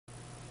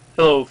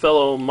Hello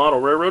fellow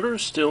model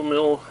railroaders, steel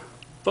mill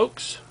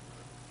folks.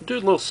 I'm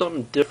doing a little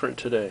something different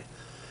today.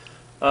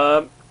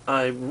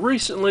 I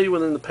recently,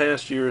 within the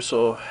past year or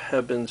so,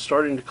 have been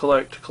starting to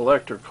collect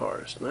collector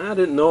cars. Now, I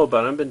didn't know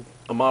about it. I've been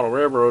a model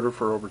railroader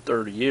for over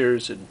 30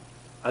 years and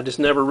I just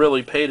never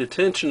really paid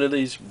attention to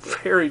these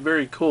very,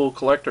 very cool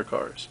collector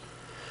cars.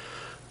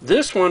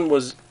 This one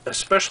was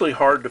especially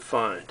hard to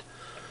find.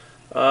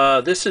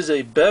 This is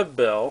a Bev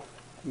Bell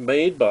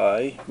made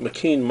by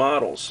McKean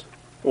Models,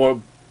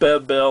 or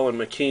Bev Bell and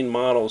McKean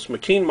Models.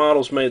 McKean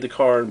Models made the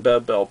car and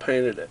Bev Bell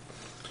painted it.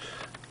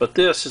 But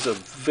this is a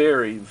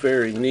very,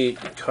 very neat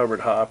covered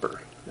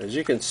hopper. As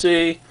you can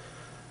see,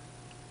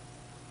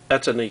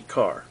 that's a neat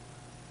car.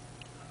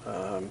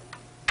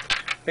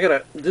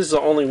 This is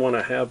the only one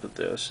I have of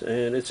this,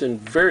 and it's in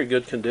very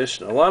good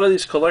condition. A lot of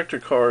these collector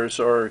cars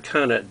are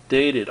kind of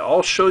dated.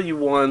 I'll show you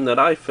one that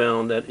I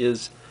found that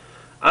is,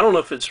 I don't know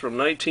if it's from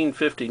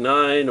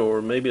 1959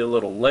 or maybe a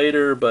little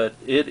later, but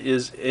it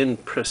is in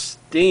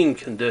pristine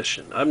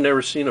condition. I've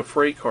never seen a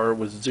freight car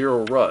with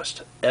zero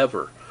rust,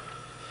 ever.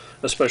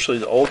 Especially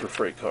the older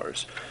freight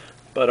cars.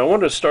 But I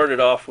wanted to start it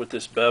off with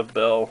this Bev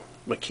Bell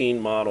McKean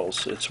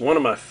Models. It's one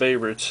of my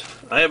favorites.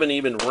 I haven't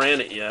even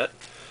ran it yet.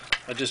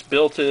 I just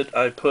built it.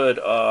 I put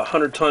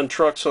 100-ton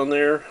trucks on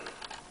there.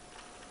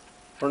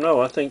 Or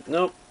no,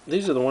 nope,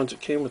 these are the ones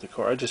that came with the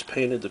car. I just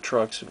painted the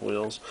trucks and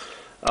wheels.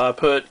 I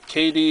put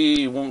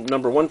KD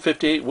number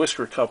 158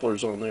 whisker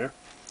couplers on there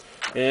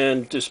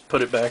and just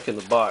put it back in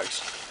the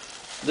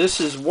box. This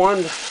is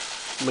one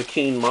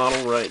McKean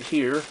model right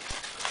here,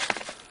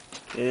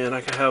 and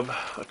I can have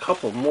a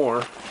couple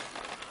more.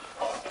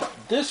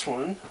 This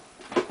one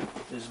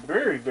is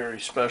very, very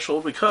special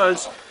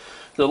because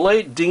the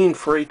late Dean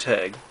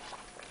Freytag,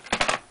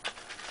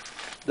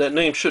 that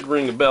name should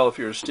ring a bell if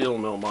you're a steel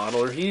mill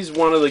modeler. He's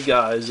one of the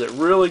guys that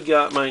really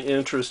got my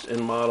interest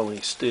in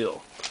modeling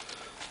steel,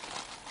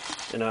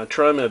 and I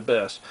try my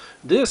best.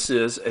 This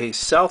is a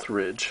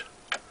Southridge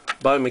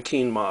by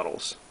McKean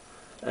Models,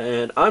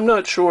 and I'm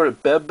not sure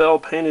if Bev Bell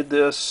painted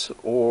this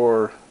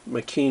or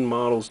McKean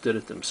Models did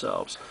it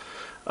themselves.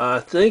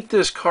 I think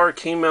this car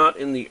came out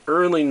in the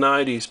early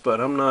 90s, but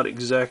I'm not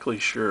exactly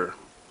sure.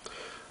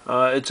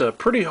 It's a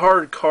pretty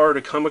hard car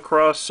to come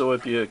across, so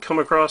if you come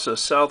across a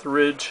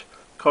Southridge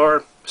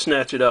car,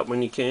 snatch it up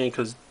when you can,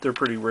 because they're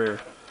pretty rare.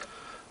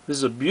 This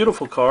is a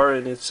beautiful car,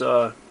 and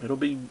it'll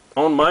be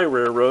on my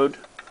railroad,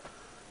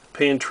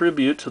 paying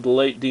tribute to the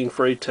late Dean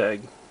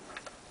Freytag.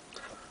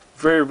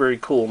 Very, very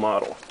cool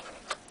model.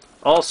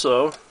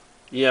 Also,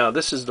 yeah,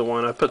 this is the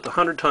one. I put the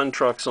 100-ton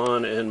trucks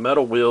on and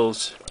metal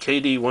wheels,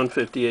 KD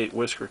 158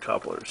 whisker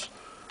couplers.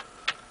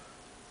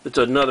 It's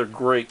another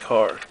great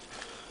car.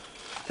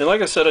 And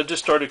like I said, I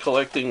just started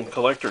collecting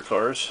collector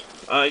cars.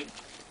 I,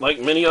 like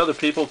many other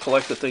people,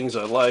 collect the things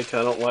I like.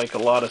 I don't like a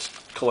lot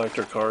of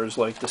collector cars,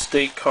 like the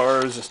state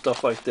cars and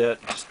stuff like that.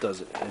 It just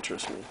doesn't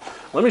interest me.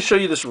 Let me show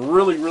you this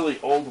really, really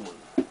old one.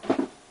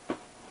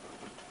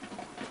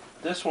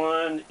 This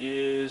one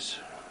is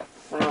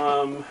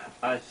from,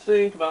 I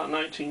think, about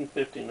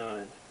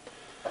 1959.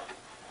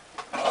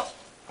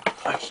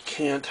 I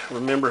can't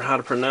remember how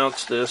to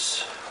pronounce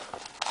this.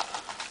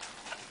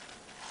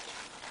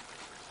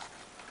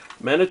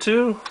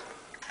 Manitou?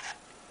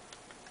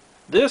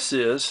 This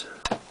is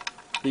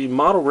the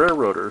Model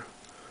Railroader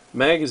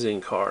magazine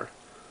car.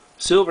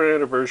 Silver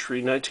anniversary,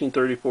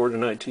 1934 to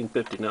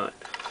 1959.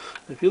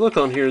 If you look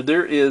on here,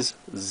 there is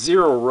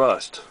zero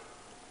rust.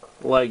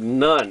 Like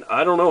none.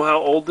 I don't know how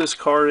old this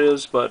car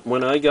is, but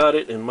when I got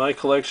it in my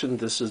collection,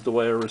 this is the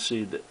way I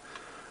received it.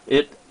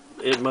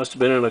 It must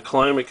have been in a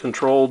climate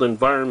controlled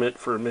environment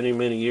for many,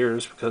 many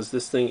years, because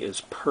this thing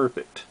is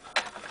perfect.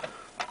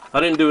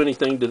 I didn't do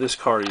anything to this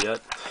car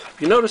yet.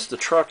 You notice the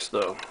trucks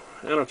though.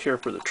 I don't care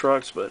for the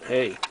trucks, but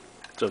hey,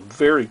 it's a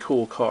very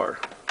cool car.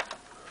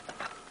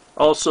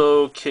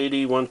 Also,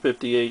 KD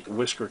 158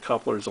 whisker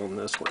couplers on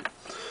this one.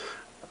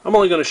 I'm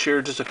only going to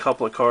share just a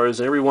couple of cars.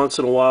 Every once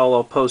in a while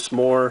I'll post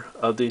more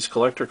of these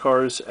collector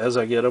cars as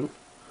I get them.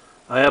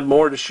 I have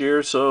more to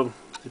share, so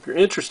if you're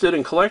interested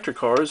in collector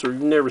cars or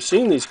you've never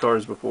seen these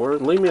cars before,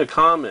 leave me a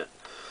comment.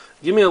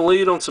 Give me a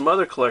lead on some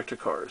other collector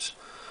cars.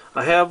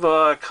 I have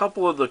a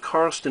couple of the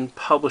Carlston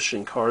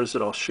Publishing cars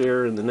that I'll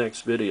share in the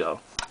next video.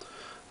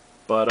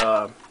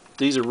 But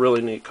these are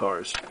really neat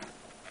cars,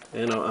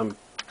 and I'm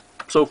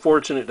so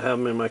fortunate to have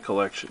them in my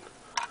collection.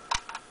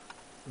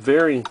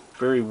 Very,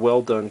 very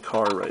well done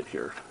car right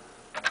here.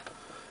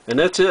 And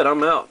that's it.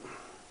 I'm out.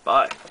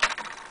 Bye.